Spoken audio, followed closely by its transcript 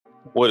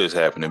What is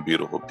happening,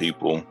 beautiful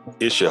people?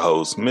 It's your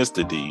host,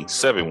 Mr.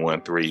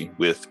 D713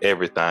 with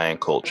Everything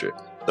Culture,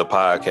 the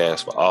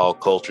podcast for all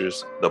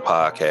cultures, the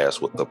podcast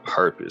with a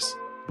purpose.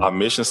 Our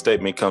mission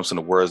statement comes from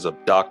the words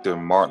of Dr.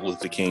 Martin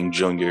Luther King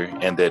Jr.,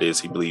 and that is,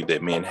 he believed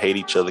that men hate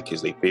each other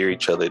because they fear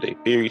each other. They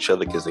fear each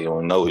other because they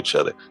don't know each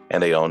other,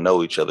 and they don't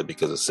know each other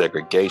because of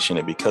segregation.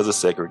 And because of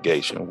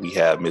segregation, we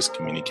have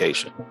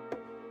miscommunication.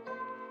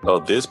 So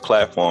this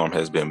platform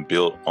has been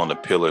built on the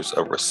pillars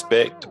of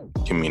respect,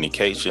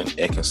 communication,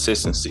 and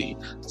consistency,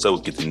 so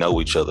we get to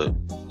know each other,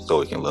 so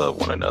we can love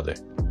one another.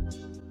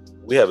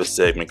 We have a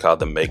segment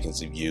called The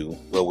Makings of You,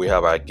 where we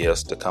have our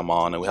guests to come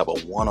on and we have a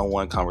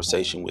one-on-one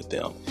conversation with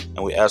them,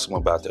 and we ask them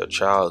about their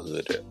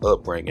childhood, their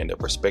upbringing, their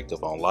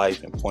perspective on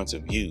life, and points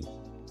of view.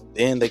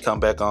 Then they come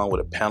back on with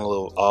a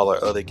panel of all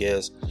our other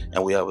guests,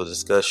 and we have a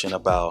discussion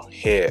about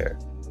hair,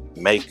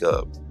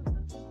 makeup,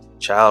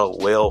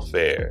 child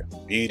welfare,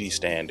 beauty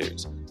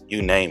standards,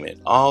 you name it.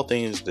 All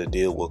things that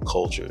deal with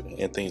culture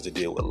and things that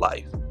deal with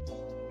life.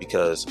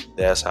 Because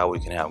that's how we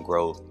can have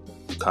growth,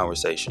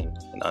 conversation,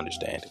 and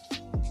understanding.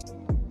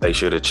 Make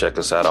sure to check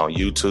us out on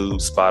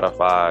YouTube,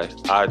 Spotify,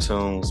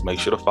 iTunes. Make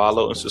sure to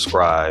follow and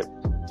subscribe.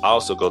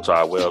 Also go to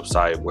our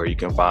website where you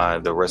can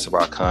find the rest of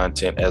our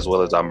content as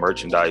well as our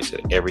merchandise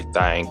at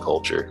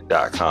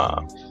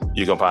everythingculture.com.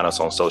 You can find us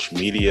on social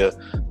media,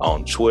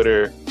 on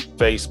Twitter,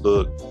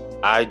 Facebook,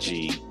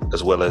 IG,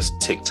 as well as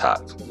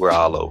TikTok. We're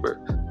all over.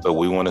 But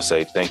we want to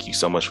say thank you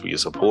so much for your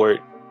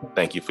support.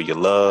 Thank you for your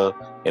love.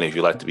 And if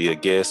you'd like to be a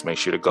guest, make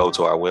sure to go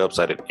to our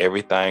website at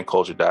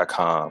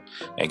everythingculture.com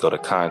and go to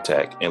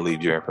contact and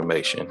leave your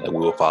information, and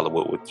we will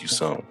follow up with you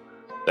soon.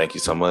 Thank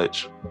you so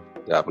much.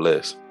 God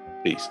bless.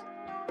 Peace.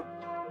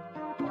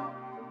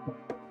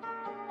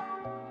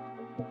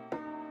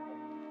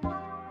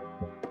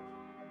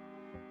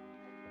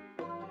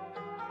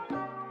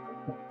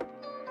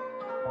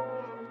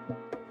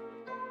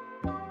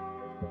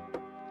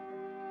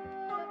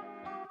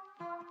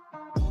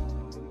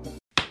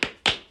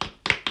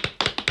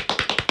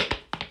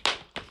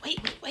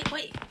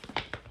 Wait.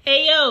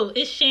 Hey, yo,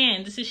 it's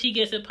Shan. This is She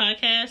Gets It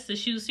Podcast, the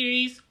shoe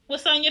series.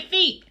 What's on your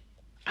feet?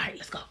 All right,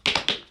 let's go.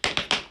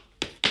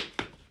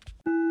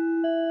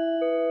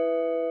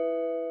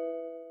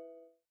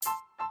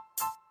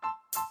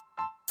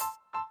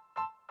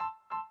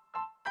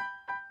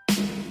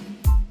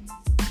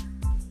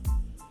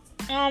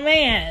 Oh,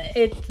 man,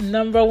 it's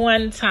number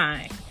one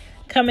time.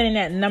 Coming in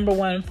at number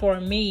one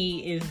for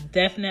me is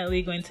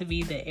definitely going to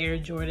be the Air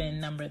Jordan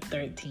number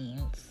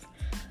 13s.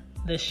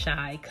 The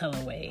Shy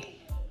colorway,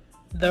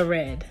 the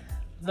red,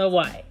 the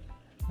white,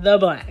 the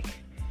black.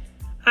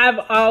 I've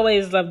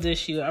always loved this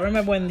shoe. I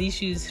remember when these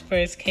shoes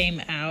first came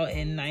out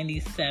in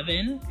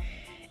 97,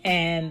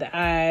 and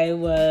I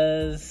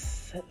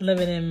was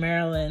living in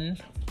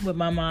Maryland with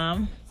my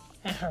mom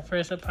at her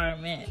first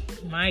apartment.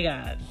 My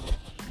God.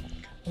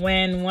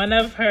 When one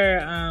of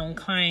her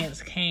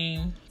clients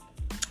came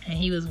and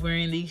he was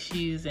wearing these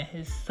shoes and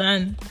his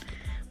son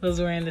was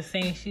wearing the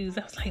same shoes,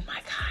 I was like,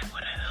 my God,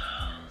 what are those?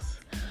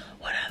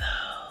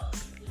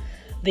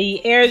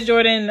 The Air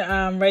Jordan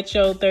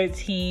Retro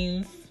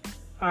 13s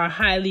are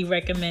highly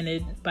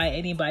recommended by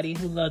anybody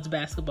who loves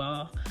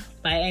basketball,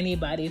 by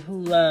anybody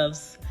who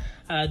loves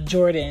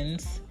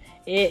Jordans.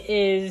 It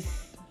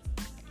is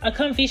a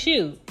comfy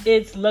shoe.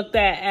 It's looked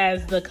at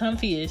as the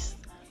comfiest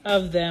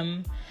of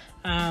them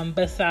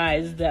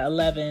besides the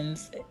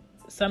 11s.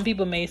 Some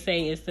people may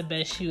say it's the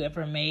best shoe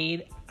ever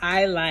made.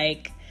 I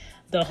like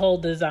the whole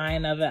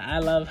design of it. I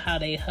love how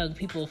they hug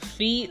people's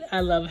feet. I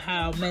love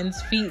how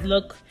men's feet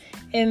look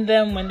in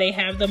them when they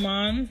have them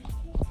on.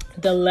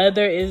 The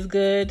leather is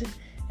good.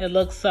 It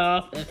looks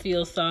soft. It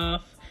feels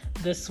soft.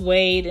 The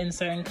suede in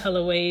certain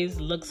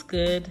colorways looks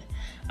good.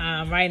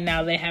 Right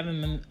now they have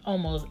them in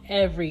almost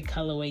every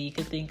colorway you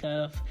could think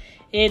of.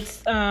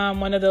 It's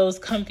one of those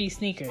comfy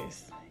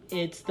sneakers.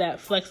 It's that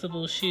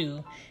flexible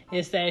shoe.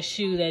 It's that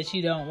shoe that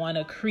you don't want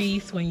to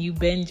crease when you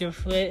bend your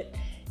foot.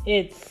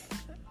 It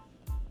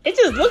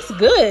just looks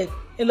good.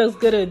 It looks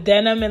good with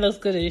denim. It looks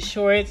good with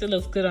shorts. It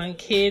looks good on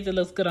kids. It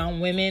looks good on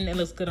women. It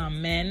looks good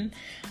on men.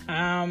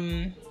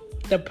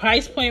 The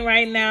price point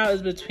right now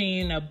is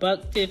between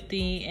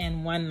 $150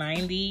 and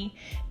 $190,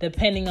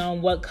 depending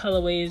on what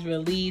colorway is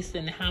released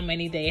and how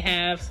many they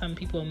have. Some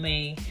people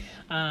may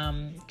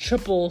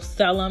triple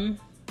sell them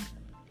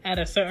at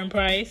a certain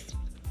price.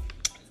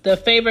 The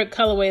favorite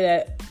colorway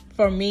that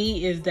for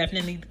me is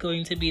definitely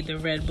going to be the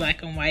red,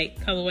 black, and white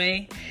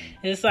colorway.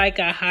 It's like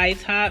a high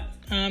top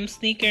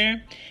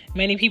sneaker.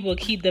 Many people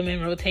keep them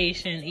in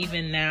rotation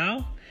even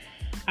now.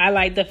 I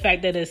like the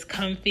fact that it's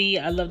comfy.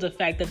 I love the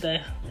fact that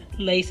the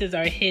laces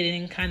are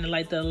hidden, kind of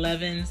like the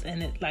 11s,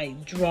 and it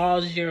like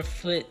draws your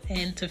foot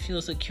in to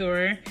feel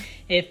secure.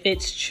 It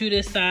fits true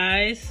to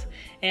size.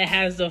 It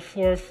has the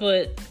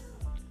forefoot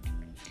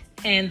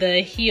and the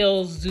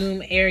heel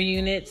zoom air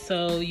unit,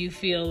 so you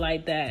feel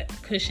like that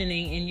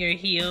cushioning in your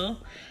heel.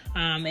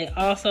 It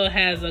also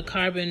has a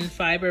carbon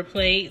fiber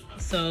plate,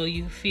 so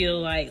you feel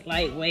like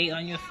lightweight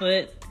on your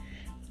foot.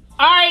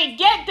 All right,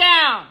 get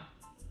down.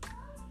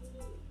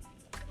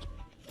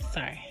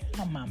 Sorry,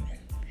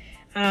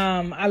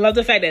 I love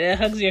the fact that it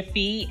hugs your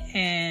feet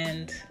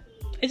and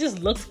it just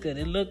looks good.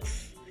 It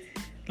looks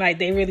like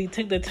they really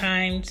took the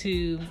time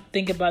to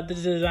think about the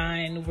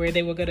design, where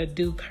they were going to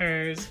do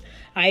curves.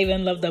 I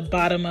even love the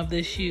bottom of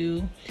the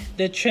shoe.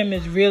 The trim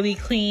is really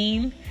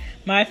clean.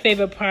 My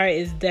favorite part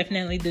is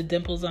definitely the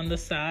dimples on the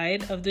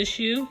side of the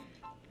shoe.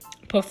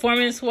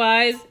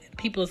 Performance-wise,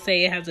 people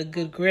say it has a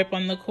good grip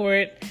on the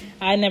court.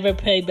 I never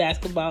play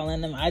basketball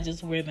in them. I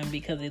just wear them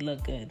because they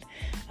look good.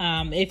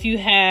 If you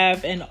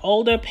have an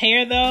older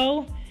pair,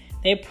 though,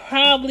 they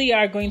probably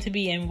are going to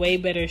be in way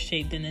better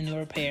shape than the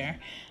newer pair.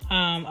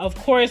 Of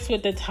course,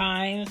 with the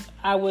times,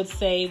 I would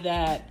say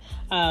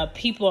that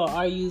people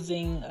are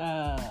using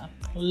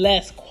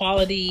less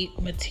quality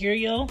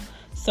material.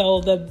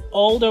 So the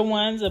older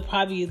ones will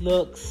probably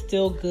look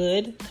still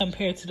good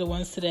compared to the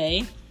ones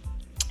today.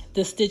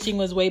 The stitching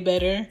was way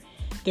better.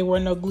 There were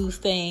no glue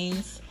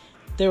stains.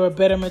 There were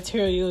better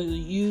material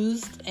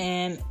used.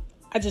 And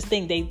I just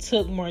think they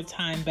took more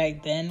time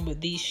back then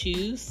with these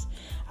shoes.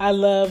 I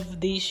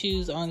love these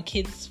shoes on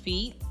kids'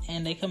 feet,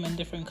 and they come in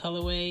different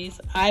colorways.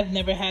 I've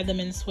never had them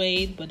in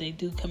suede, but they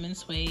do come in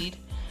suede.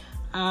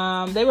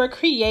 They were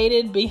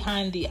created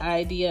behind the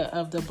idea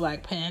of the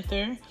Black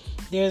Panther.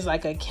 There's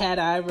like a cat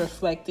eye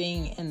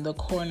reflecting in the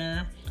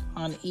corner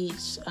on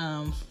each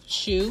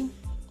shoe,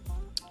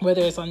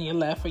 whether it's on your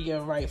left or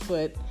your right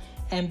foot.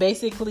 And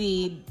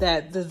basically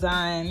that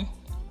design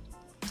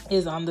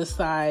is on the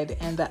side,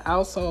 and the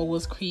outsole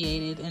was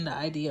created in the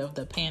idea of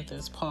the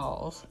panther's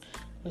paws,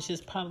 which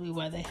is probably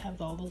why they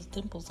have all those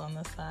dimples on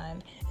the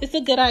side. It's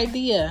a good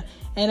idea.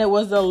 And it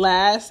was the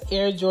last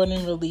Air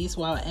Jordan release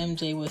while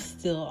MJ was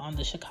still on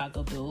the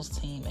Chicago Bulls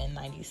team in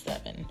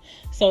 97.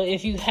 So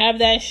if you have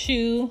that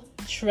shoe,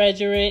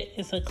 treasure it.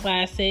 It's a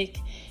classic.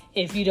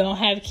 If you don't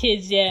have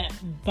kids yet,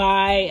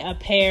 buy a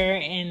pair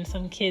in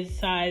some kids'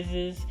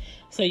 sizes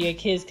so your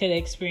kids could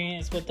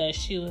experience what that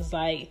shoe is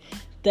like.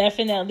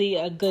 Definitely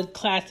a good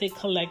classic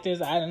collector's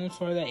item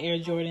for the Air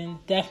Jordan.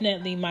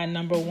 Definitely my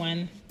number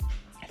one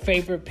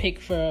favorite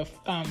pick for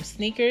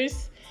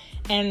sneakers.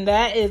 And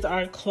that is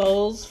our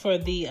close for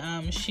the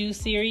shoe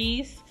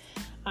series.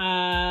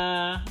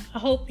 I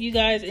hope you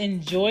guys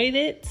enjoyed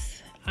it.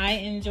 I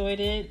enjoyed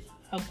it.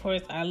 Of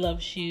course, I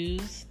love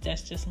shoes.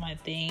 That's just my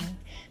thing.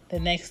 The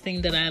next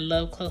thing that I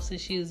love close to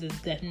shoes is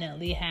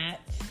definitely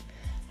hats.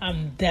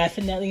 I'm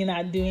definitely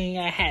not doing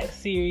a hat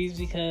series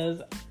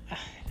because I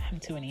have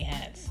too many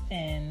hats,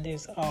 and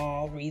there's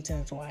all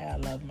reasons why I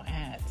love my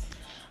hats.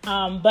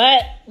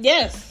 But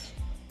yes,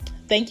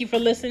 thank you for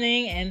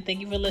listening, and thank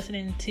you for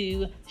listening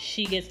to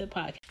She Gets It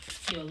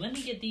podcast. Yo, let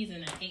me get these in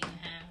an 8.5.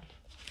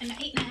 An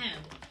 8.5.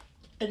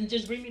 And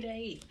just bring me the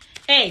 8.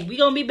 Hey, we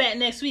gonna be back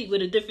next week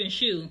with a different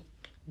shoe.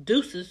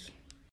 Deuces.